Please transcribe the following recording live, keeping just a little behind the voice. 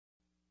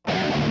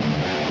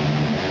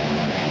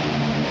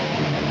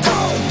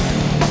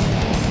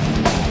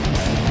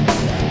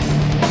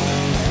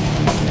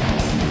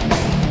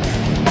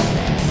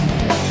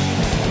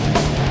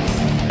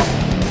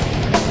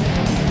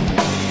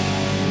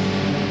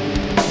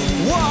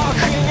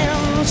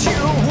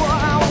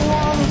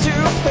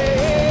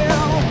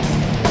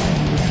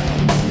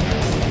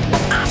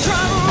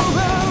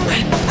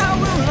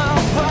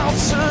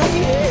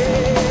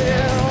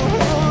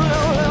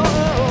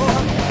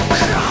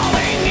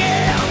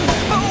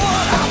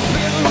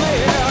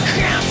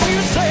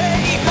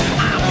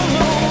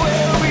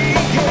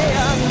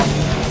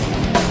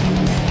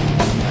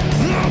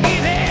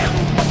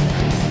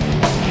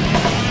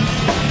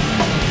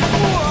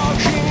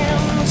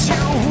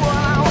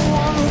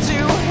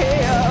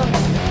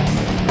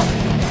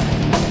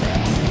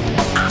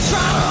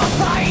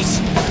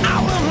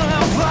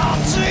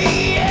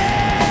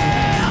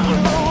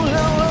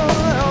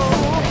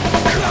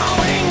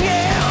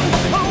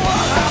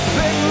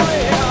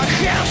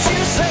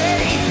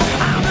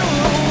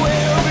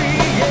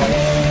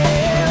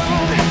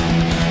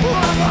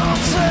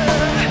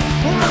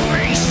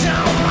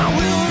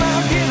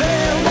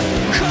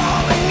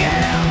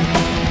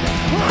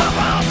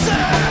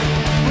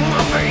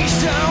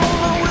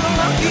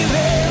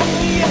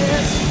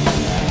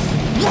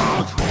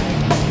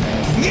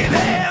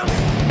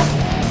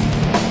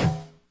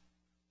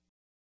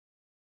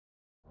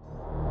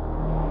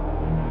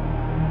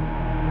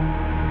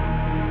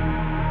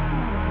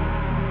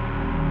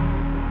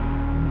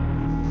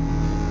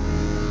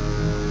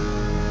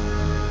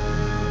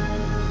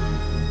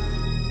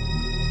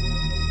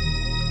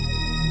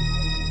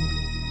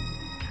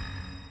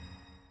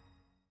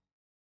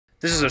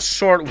This is a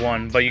short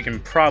one, but you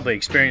can probably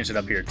experience it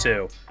up here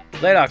too.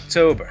 Late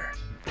October.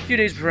 A few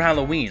days before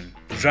Halloween.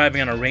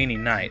 Driving on a rainy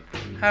night.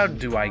 How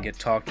do I get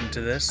talked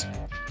into this?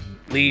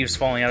 Leaves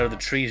falling out of the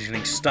trees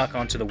getting stuck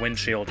onto the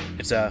windshield.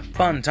 It's a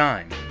fun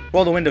time.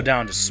 Roll the window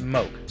down to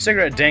smoke.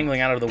 Cigarette dangling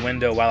out of the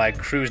window while I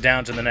cruise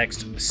down to the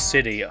next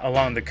city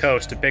along the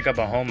coast to pick up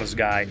a homeless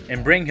guy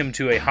and bring him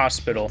to a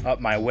hospital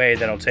up my way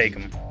that'll take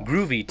him.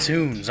 Groovy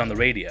tunes on the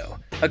radio.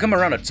 I come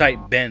around a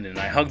tight bend and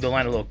I hug the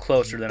line a little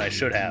closer than I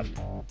should have.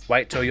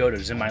 White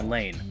Toyota's in my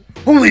lane.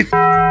 Holy f***,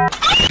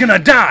 gonna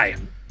die!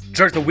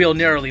 Jerk the wheel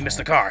narrowly, miss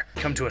the car.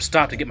 Come to a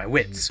stop to get my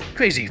wits.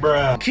 Crazy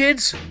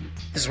kids?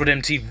 This is what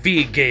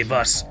MTV gave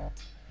us.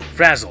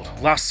 Frazzled,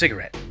 lost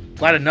cigarette.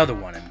 Light another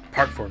one and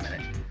park for a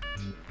minute.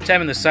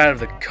 Tapping the side of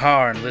the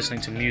car and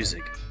listening to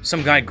music.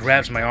 Some guy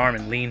grabs my arm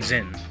and leans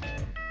in.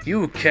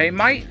 You okay,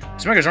 mate?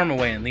 Smack his arm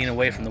away and lean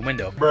away from the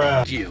window.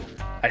 You.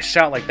 I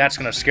shout like that's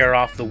gonna scare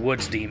off the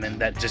woods demon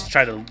that just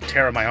tried to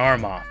tear my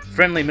arm off.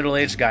 Friendly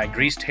middle-aged guy,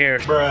 greased hair,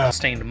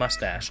 stained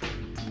mustache.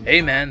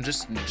 Hey man,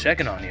 just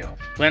checking on you.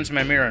 Glance in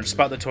my mirror and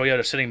spot the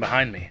Toyota sitting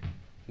behind me.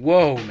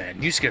 Whoa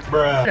man, you scared the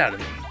shit out of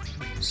me.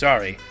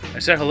 Sorry. I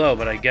said hello,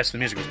 but I guess the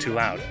music was too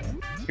loud.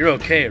 You're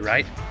okay,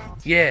 right?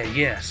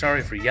 Yeah,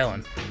 sorry for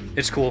yelling.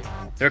 It's cool.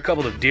 There are a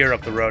couple of deer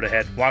up the road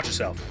ahead. Watch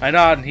yourself. I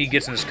nod and he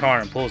gets in his car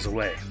and pulls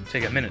away.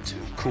 Take a minute to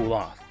cool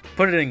off.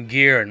 Put it in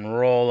gear and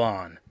roll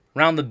on.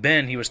 Round the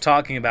bend he was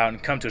talking about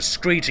and come to a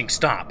screeching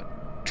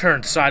stop.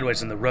 Turned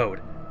sideways in the road.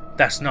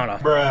 That's not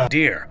a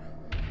deer.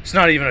 It's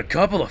not even a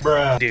couple of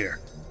deer.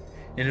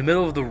 In the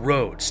middle of the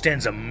road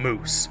stands a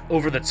moose,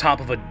 over the top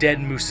of a dead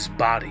moose's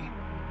body.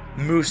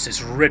 Moose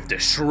is ripped to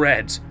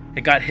shreds.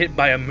 It got hit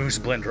by a moose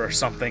blender or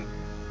something.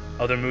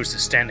 Other moose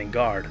is standing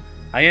guard.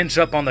 I inch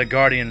up on the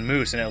guardian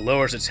moose and it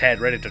lowers its head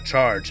ready to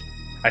charge.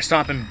 I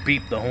stop and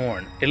beep the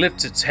horn. It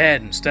lifts its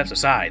head and steps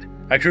aside.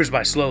 I cruise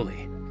by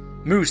slowly.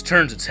 Moose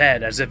turns its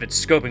head as if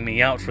it's scoping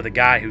me out for the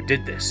guy who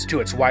did this,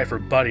 to its wife or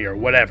buddy or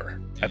whatever.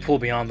 I pull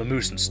beyond the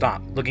moose and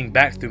stop, looking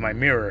back through my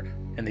mirror,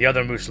 and the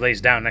other moose lays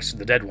down next to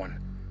the dead one.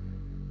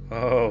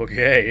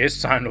 Okay,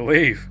 it's time to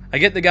leave. I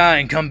get the guy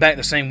and come back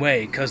the same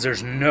way, cause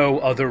there's no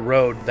other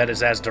road that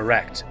is as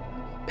direct.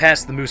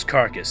 Past the moose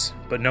carcass,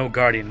 but no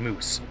guardian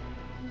moose.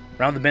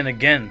 Round the bend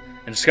again,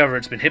 and discover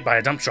it's been hit by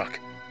a dump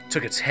truck.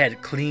 Took its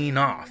head clean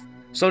off.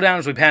 Slow down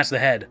as we pass the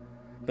head.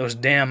 Those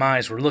damn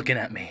eyes were looking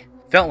at me.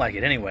 Felt like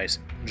it anyways.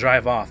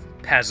 Drive off.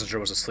 Passenger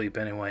was asleep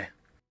anyway.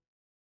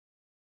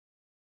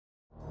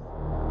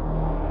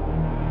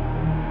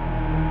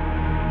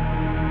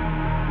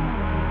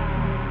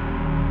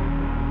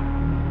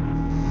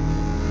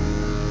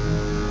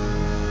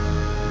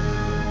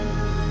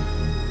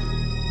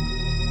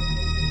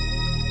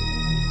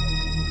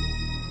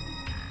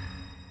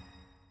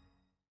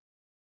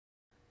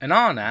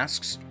 Anon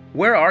asks,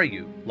 where are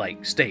you?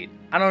 Like, state.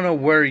 I don't know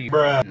where you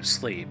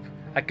sleep.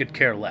 I could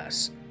care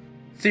less.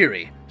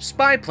 Theory.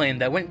 Spy plane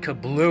that went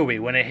kablooey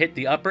when it hit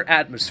the upper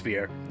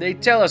atmosphere. They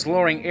tell us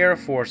Loring Air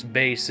Force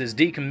Base is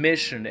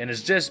decommissioned and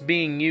is just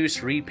being used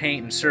to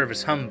repaint and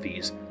service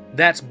Humvees.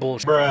 That's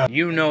bullshit.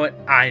 You know it,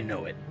 I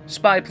know it.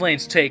 Spy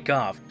planes take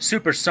off.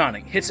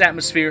 Supersonic. Hits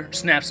atmosphere,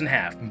 snaps in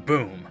half.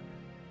 Boom.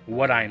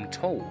 What I'm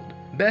told.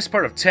 Best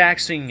part of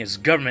taxiing is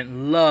government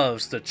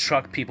loves to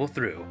truck people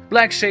through.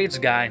 Black Shades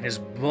guy and his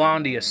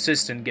blondie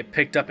assistant get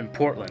picked up in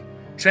Portland.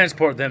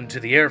 Transport them to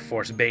the Air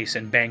Force Base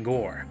in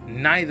Bangor.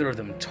 Neither of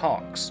them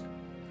talks.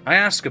 I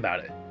ask about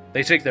it.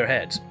 They shake their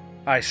heads.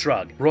 I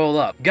shrug. Roll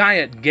up. Guy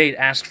at gate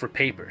asks for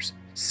papers.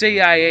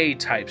 CIA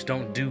types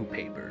don't do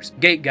papers.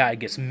 Gate guy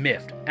gets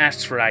miffed.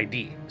 Asks for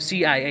ID.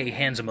 CIA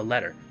hands him a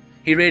letter.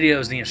 He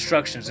radios the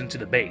instructions into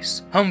the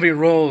base. Humvee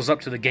rolls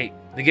up to the gate.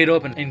 The gate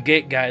opens and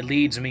gate guy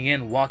leads me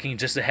in, walking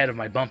just ahead of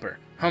my bumper.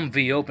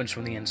 Humvee opens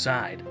from the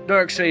inside.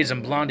 Dark Shades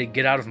and Blondie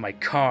get out of my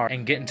car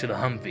and get into the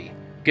Humvee.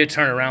 Get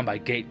turned around by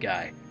gate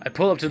guy. I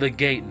pull up to the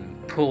gate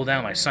and pull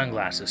down my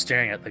sunglasses,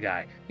 staring at the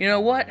guy. You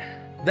know what?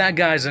 That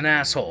guy's an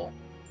asshole.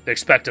 They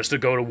expect us to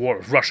go to war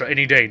with Russia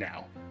any day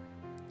now.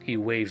 He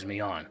waves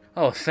me on.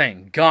 Oh,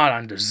 thank God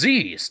I'm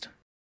diseased.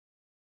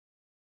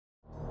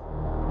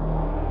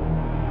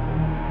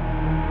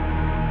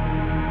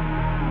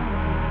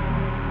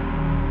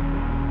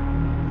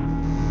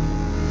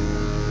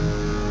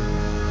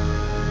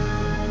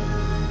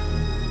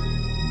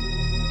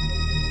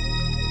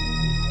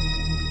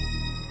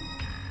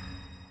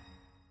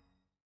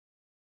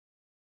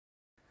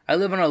 I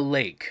live on a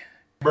lake.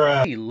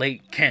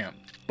 Lake camp.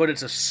 But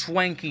it's a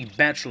swanky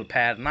bachelor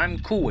pad and I'm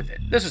cool with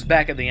it. This was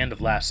back at the end of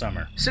last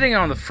summer. Sitting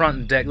on the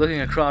front deck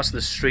looking across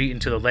the street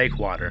into the lake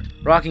water,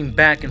 rocking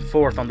back and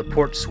forth on the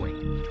porch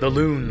swing. The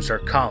loons are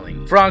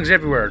calling. Frogs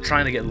everywhere are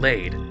trying to get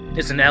laid.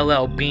 It's an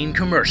LL Bean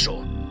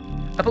commercial.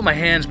 I put my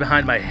hands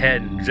behind my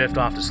head and drift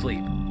off to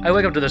sleep. I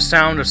wake up to the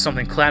sound of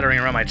something clattering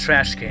around my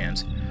trash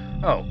cans.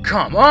 Oh,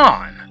 come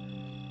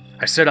on!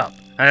 I sit up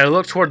and I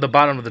look toward the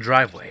bottom of the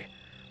driveway.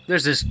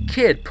 There's this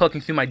kid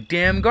poking through my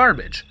damn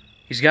garbage.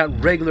 He's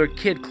got regular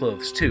kid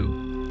clothes,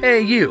 too.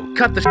 Hey, you,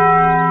 cut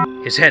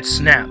the His head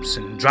snaps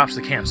and drops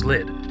the can's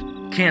lid.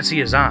 Can't see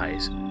his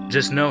eyes,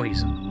 just know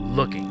he's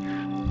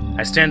looking.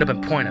 I stand up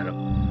and point at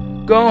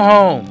him. Go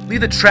home,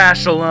 leave the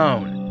trash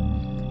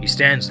alone. He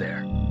stands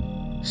there,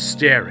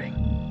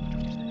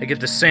 staring. I get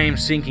the same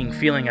sinking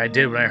feeling I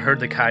did when I heard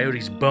the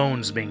coyote's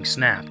bones being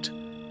snapped.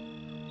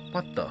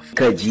 What the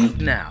f***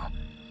 now?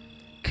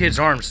 Kid's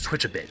arms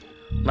twitch a bit,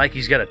 like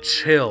he's got a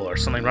chill or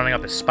something running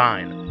up his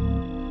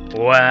spine.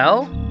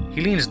 Well?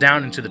 He leans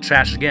down into the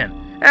trash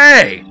again.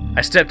 Hey!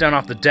 I step down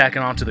off the deck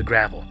and onto the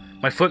gravel.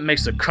 My foot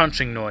makes a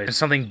crunching noise and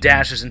something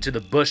dashes into the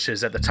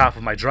bushes at the top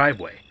of my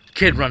driveway.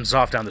 Kid runs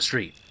off down the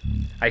street.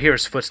 I hear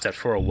his footsteps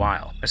for a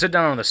while. I sit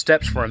down on the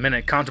steps for a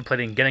minute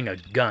contemplating getting a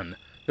gun.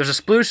 There's a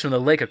sploosh in the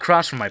lake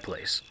across from my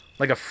place.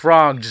 Like a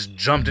frog just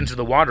jumped into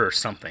the water or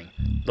something.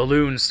 The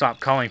loons stop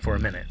calling for a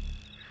minute.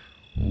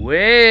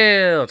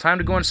 Well, time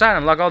to go inside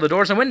and lock all the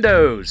doors and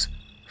windows.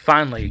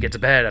 Finally, get to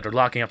bed after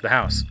locking up the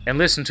house, and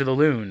listen to the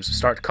loons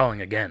start calling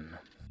again.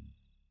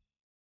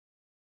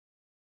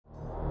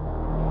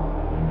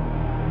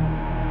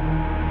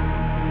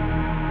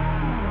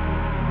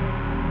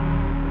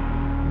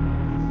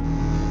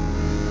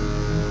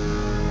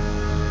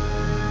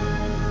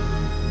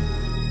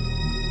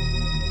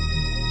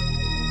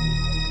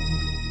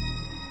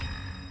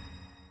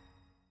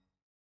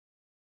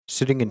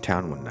 Sitting in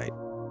town one night,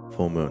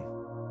 full moon,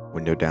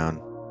 window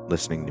down,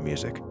 listening to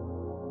music.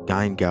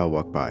 Guy and gal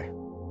walk by,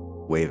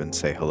 wave and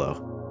say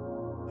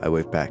hello. I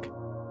wave back.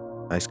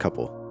 Nice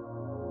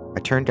couple. I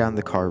turn down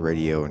the car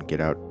radio and get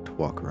out to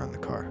walk around the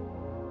car.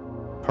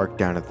 Park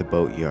down at the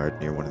boat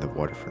yard near one of the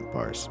waterfront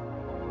bars.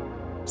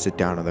 Sit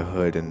down on the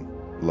hood and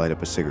light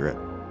up a cigarette.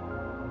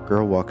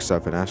 Girl walks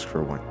up and asks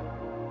for one.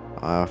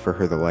 I offer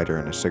her the lighter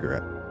and a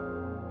cigarette.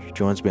 She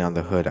joins me on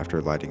the hood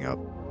after lighting up.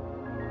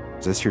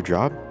 Is this your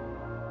job?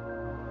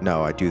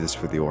 No, I do this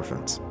for the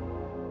orphans.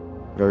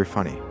 Very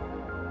funny.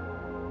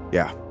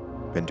 Yeah,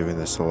 been doing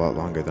this a lot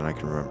longer than I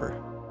can remember.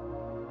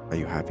 Are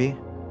you happy?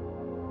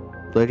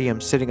 Lady, I'm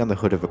sitting on the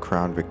hood of a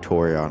Crown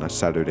Victoria on a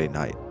Saturday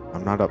night.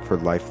 I'm not up for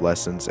life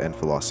lessons and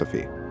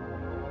philosophy.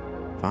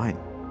 Fine,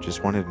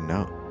 just wanted to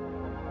know.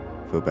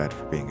 Feel bad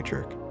for being a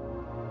jerk.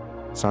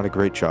 It's not a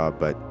great job,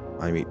 but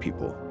I meet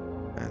people,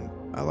 and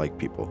I like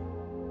people.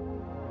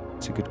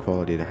 It's a good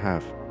quality to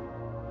have.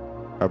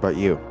 How about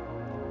you?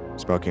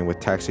 Smoking with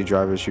taxi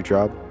drivers your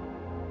job?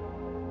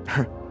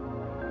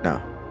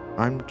 No.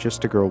 I'm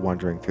just a girl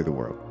wandering through the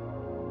world.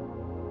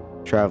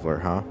 Traveler,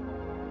 huh?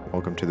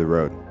 Welcome to the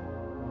road.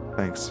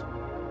 Thanks.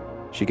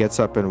 She gets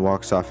up and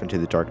walks off into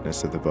the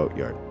darkness of the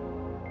boatyard.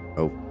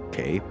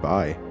 Okay,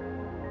 bye.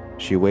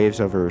 She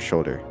waves over her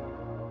shoulder.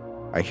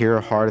 I hear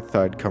a hard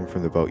thud come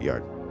from the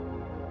boatyard.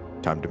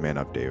 Time to man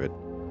up, David.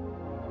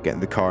 Get in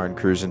the car and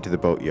cruise into the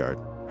boatyard.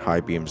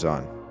 High beams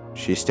on.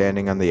 She's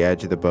standing on the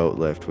edge of the boat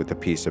lift with a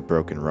piece of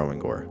broken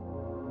rowing oar.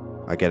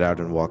 I get out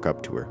and walk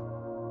up to her.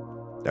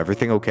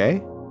 Everything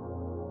okay?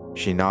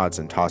 She nods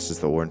and tosses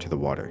the oar into the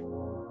water.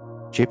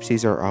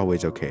 Gypsies are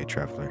always okay,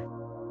 traveler.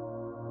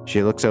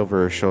 She looks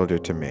over her shoulder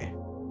to me.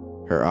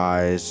 Her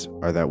eyes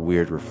are that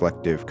weird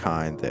reflective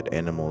kind that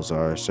animals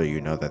are, so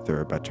you know that they're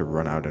about to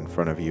run out in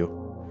front of you.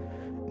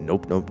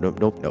 Nope, nope, nope,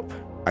 nope, nope.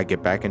 I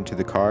get back into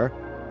the car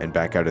and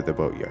back out of the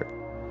boatyard.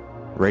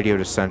 Radio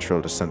to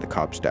Central to send the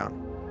cops down.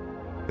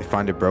 They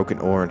find a broken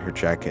oar in her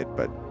jacket,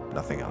 but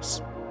nothing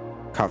else.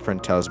 Cop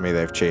friend tells me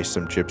they've chased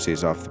some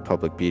gypsies off the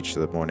public beach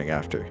the morning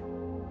after.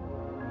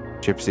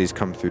 Gypsies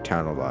come through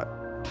town a lot.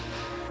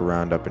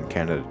 Around up in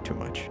Canada too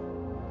much.